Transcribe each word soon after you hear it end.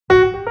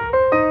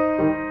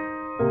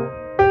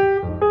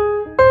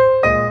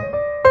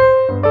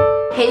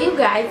Hey you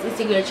guys, it's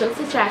your girl Chokes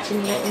Attraction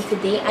here, and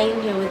today I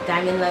am here with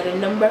diamond letter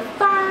number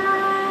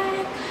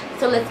 5.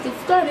 So let's get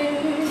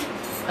started.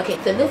 Okay,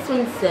 so this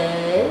one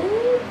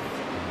says,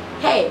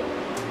 hey,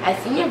 I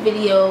seen your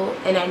video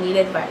and I need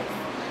advice.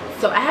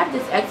 So I have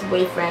this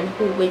ex-boyfriend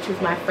which was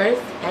my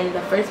first and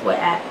the first boy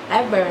I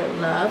ever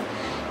loved.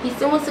 He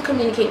still wants to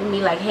communicate with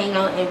me, like hang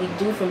out, and we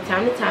do from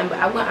time to time, but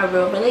I want a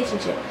real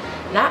relationship,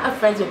 not a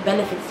friends with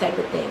benefits type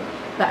of thing.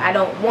 But I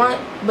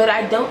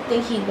don't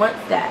think he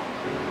wants that.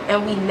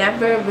 And we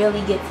never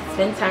really get to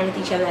spend time with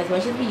each other as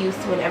much as we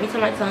used to, and every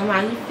time I tell him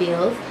how he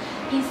feels,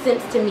 he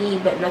simps to me,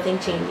 but nothing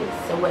changes.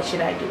 So what should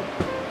I do?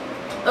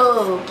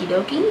 Okie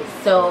dokie.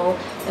 So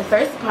the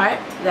first part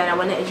that I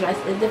want to address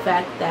is the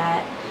fact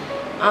that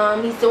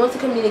he still wants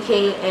to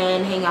communicate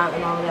and hang out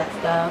and all of that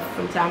stuff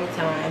from time to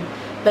time,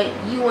 but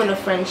you want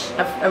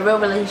a real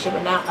relationship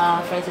and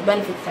not friends with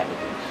benefits type of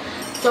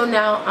thing. So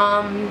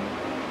now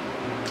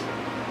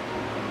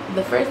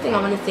the first thing I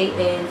want to say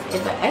is,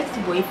 if an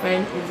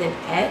ex-boyfriend is an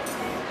ex,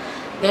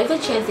 there's a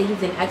chance that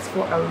he's an ex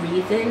for a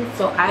reason.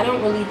 So I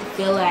don't really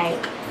feel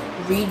like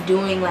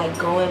redoing, like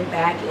going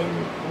back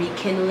and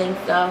rekindling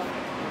stuff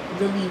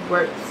really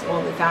works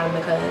all the time,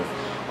 because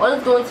all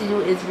it's going to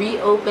do is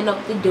reopen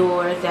up the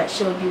doors that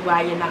show you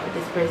why you're not with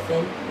this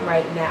person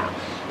right now.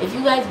 If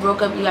you guys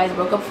broke up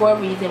for a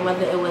reason,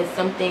 whether it was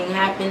something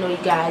happened or you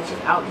guys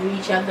just outgrew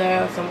each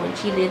other or someone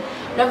cheated,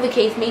 whatever the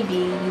case may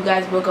be, you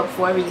guys broke up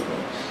for a reason.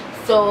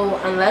 So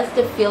unless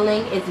the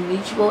feeling is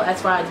mutual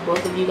as far as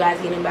both of you guys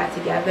getting back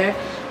together,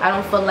 I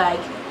don't feel like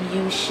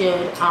you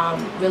should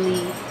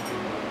really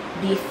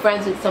be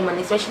friends with someone,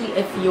 especially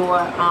if your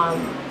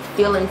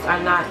feelings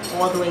are not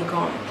all the way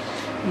gone.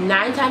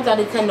 9 times out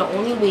of 10, the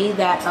only way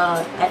that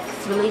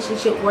ex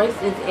relationship works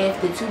is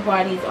if the two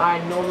parties are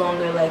no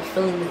longer like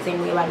feeling the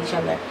same way about each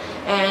other,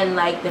 and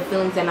like the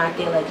feelings are not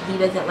there. Like he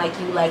doesn't like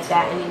you like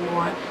that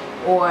anymore,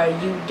 or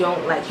you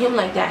don't like him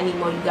like that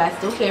anymore. You guys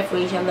still care for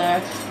each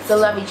other, still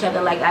love each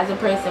other like as a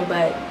person,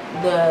 but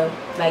the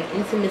like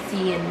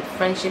intimacy and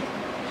friendship,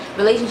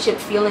 relationship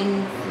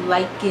feelings,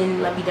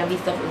 liking, lovey-dovey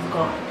stuff is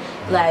gone.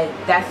 Like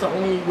that's the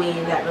only way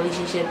that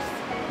relationships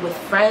with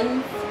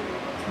friends,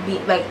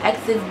 like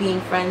exes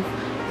being friends,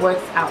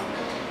 works out.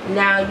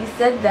 Now you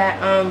said that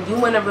you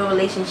want a real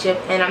relationship,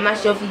 and I'm not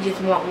sure if you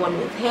just want one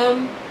with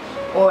him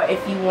or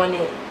if you want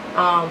it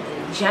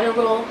in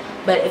general.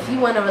 But if you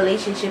want a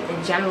relationship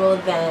in general,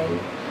 then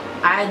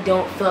I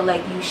don't feel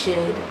like you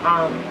should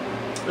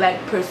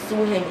like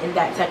pursue him in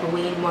that type of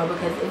way anymore,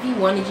 because if he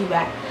wanted you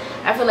back,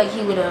 I feel like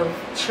he would have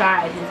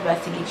tried his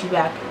best to get you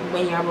back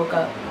when y'all broke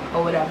up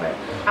or whatever.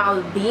 Now,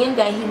 being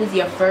that he was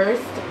your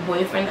first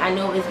boyfriend, I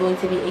know it's going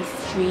to be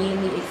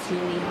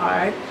extremely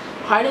hard.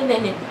 I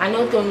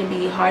know it's going to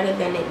be harder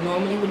than it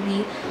normally would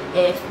be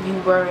if you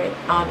were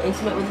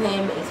intimate with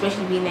him,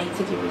 especially being that he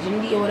took your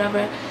virginity or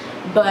whatever.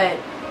 But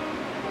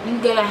you're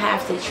gonna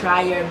have to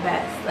try your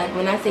best. Like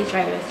when I say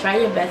try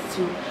your best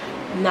to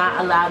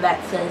not allow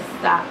that to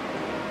stop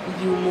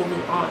you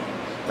moving on,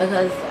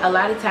 because a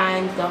lot of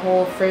times the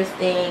whole first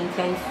thing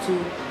tends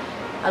to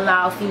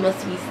allow females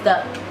to be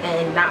stuck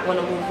and not want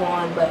to move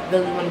on, but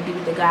really want to be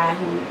with the guy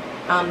who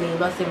they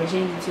lost their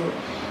virginity to.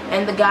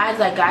 And the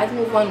guys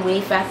move on way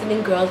faster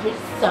than girls, which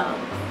sucks,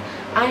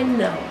 I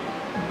know,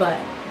 but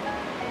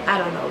I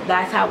don't know,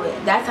 that's how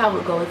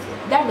it goes.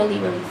 That really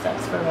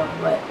sucks for real,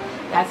 but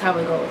that's how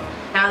it goes.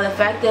 Now the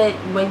fact that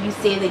when you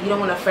say that you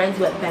don't want a friends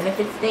with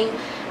benefits thing,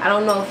 I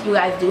don't know if you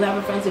guys do have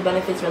a friends with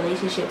benefits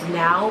relationship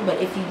now,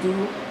 but if you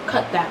do,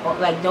 cut that off.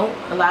 Like don't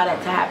allow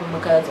that to happen,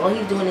 because all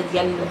he's doing is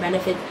getting the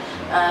benefits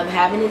of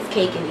having his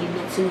cake and eating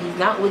it too. He's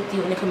not with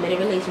you in a committed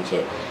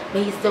relationship,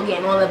 but he's still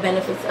getting all the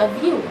benefits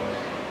of you.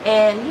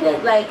 And he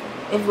does, like,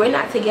 if we're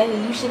not together,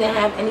 you shouldn't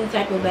have any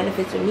type of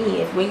benefits with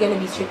me. If we're gonna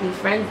be strictly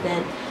friends,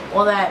 then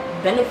all that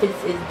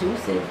benefits is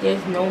deuces.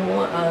 There's no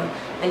more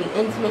any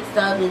intimate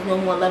stuff, there's no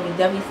more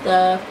lovey-dovey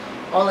stuff,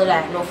 all of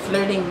that, no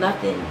flirting,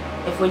 nothing,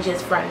 if we're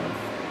just friends.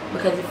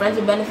 Because the friends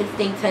with benefits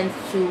thing tends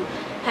to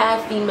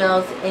have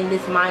females in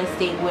this mind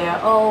state where,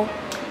 oh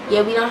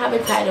yeah, we don't have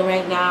a title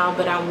right now,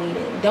 but I'm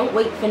waiting. Don't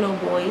wait for no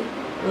boy.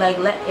 Like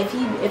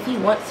if he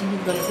wants you,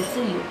 he's gonna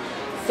pursue you.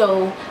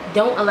 So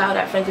don't allow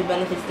that friends with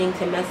benefits thing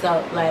to mess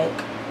up like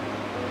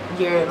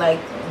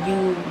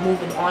you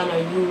moving on or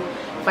you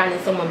finding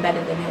someone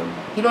better than him.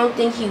 You don't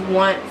think he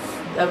wants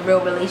a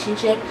real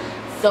relationship,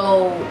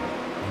 so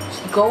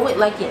go with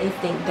like your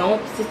instinct.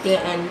 Don't sit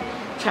there and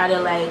try to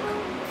like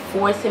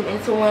force him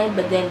into one,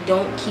 but then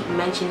don't keep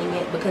mentioning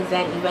it, because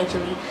then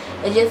eventually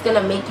it's just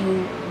gonna make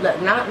you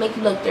not make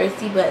you look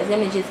thirsty, but it's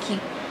gonna just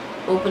keep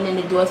opening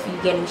the doors for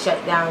you getting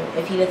shut down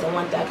if he doesn't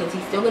want that, because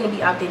he's still gonna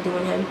be out there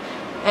doing him.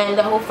 And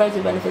the whole friends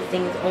with benefits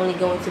thing is only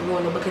going to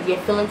ruin it, because your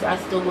feelings are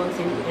still going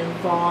to be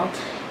involved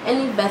and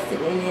invested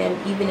in him,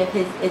 even if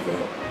his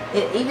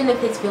isn't. Even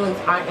if his feelings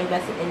aren't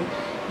invested in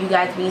you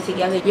guys being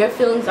together, your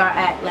feelings are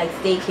at like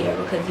stake here,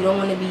 because you don't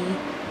want to be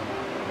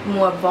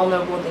more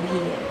vulnerable than he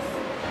is.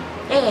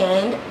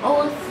 And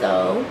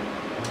also,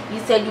 you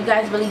said you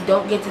guys really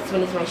don't get to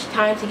spend as much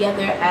time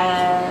together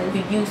as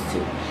you used to.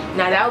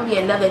 Now that would be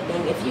another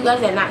thing. If you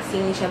guys are not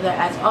seeing each other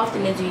as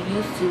often as you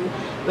used to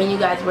when you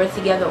guys were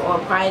together or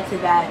prior to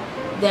that,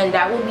 then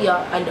that would be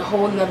a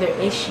whole nother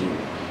issue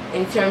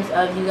in terms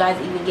of you guys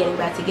even getting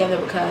back together.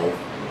 Because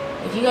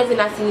if you guys are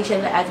not seeing each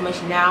other as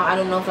much now, I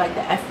don't know if like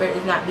the effort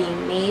is not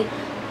being made,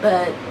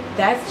 but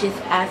that's just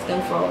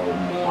asking for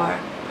more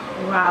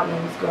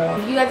problems, girl.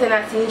 If you guys are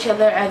not seeing each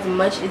other as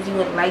much as you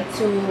would like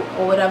to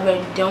or whatever,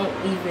 don't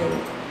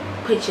even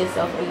put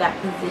yourself in that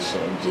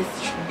position. Just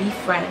be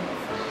friends.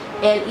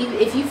 And even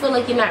if you feel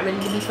like you're not ready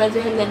to be friends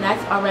with him, then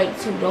that's alright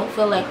too. Don't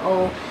feel like,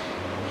 oh,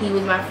 he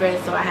was my friend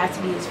so I have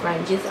to be his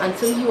friend. Just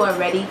until you are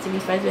ready to be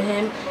friends with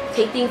him,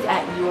 take things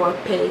at your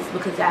pace,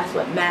 because that's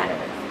what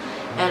matters.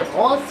 And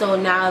also,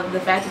 now the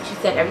fact that you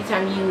said every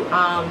time you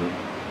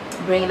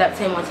bring it up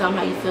to him or tell him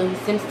how you feel, he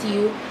simps to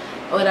you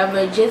or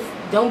whatever, just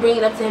don't bring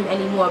it up to him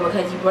anymore,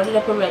 because you brought it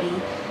up already.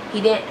 He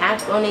didn't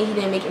act on it, he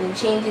didn't make any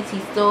changes,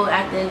 he's still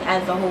acting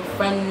as a whole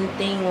friend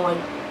thing, or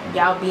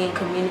y'all being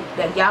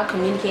y'all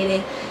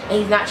communicating, and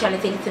he's not trying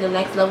to take it to the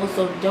next level.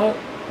 So don't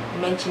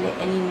mention it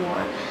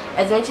anymore.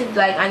 As much as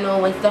like I know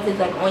when stuff is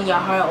like on your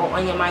heart or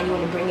on your mind, you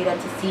want to bring it up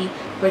to see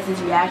the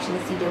person's reaction,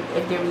 to see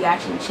if their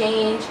reaction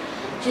changed.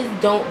 Just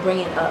don't bring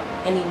it up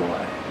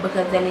anymore,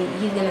 because then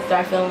he's gonna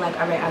start feeling like,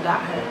 alright, I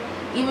got her.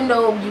 Even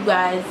though you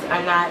guys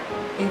are not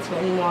intimate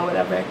anymore or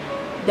whatever,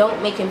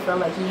 don't make him feel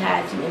like he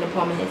has you in the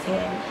palm of his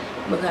hand,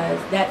 because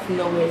that's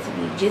nowhere to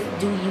be. Just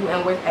do you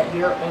and work at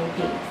your own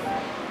pace.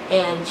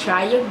 And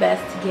try your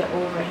best to get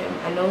over him.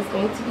 I know it's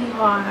going to be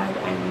hard.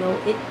 I know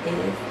it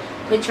is.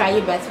 But try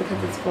your best,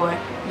 because it's for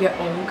your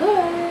own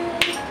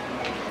good.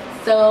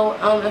 So,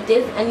 if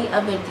there's any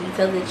other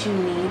details that you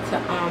need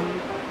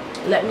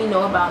to let me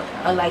know about,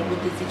 like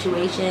with the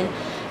situation,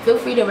 feel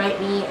free to write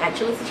me at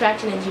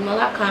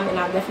truelessattraction@gmail.com, and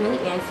I'll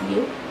definitely answer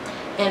you.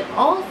 And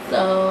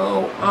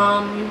also,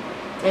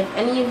 if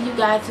any of you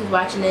guys who's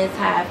watching this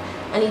have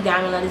any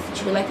diamond letters that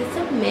you would like to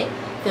submit,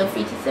 feel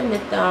free to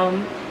submit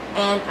them.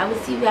 And I will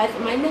see you guys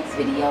in my next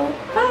video.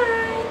 Bye!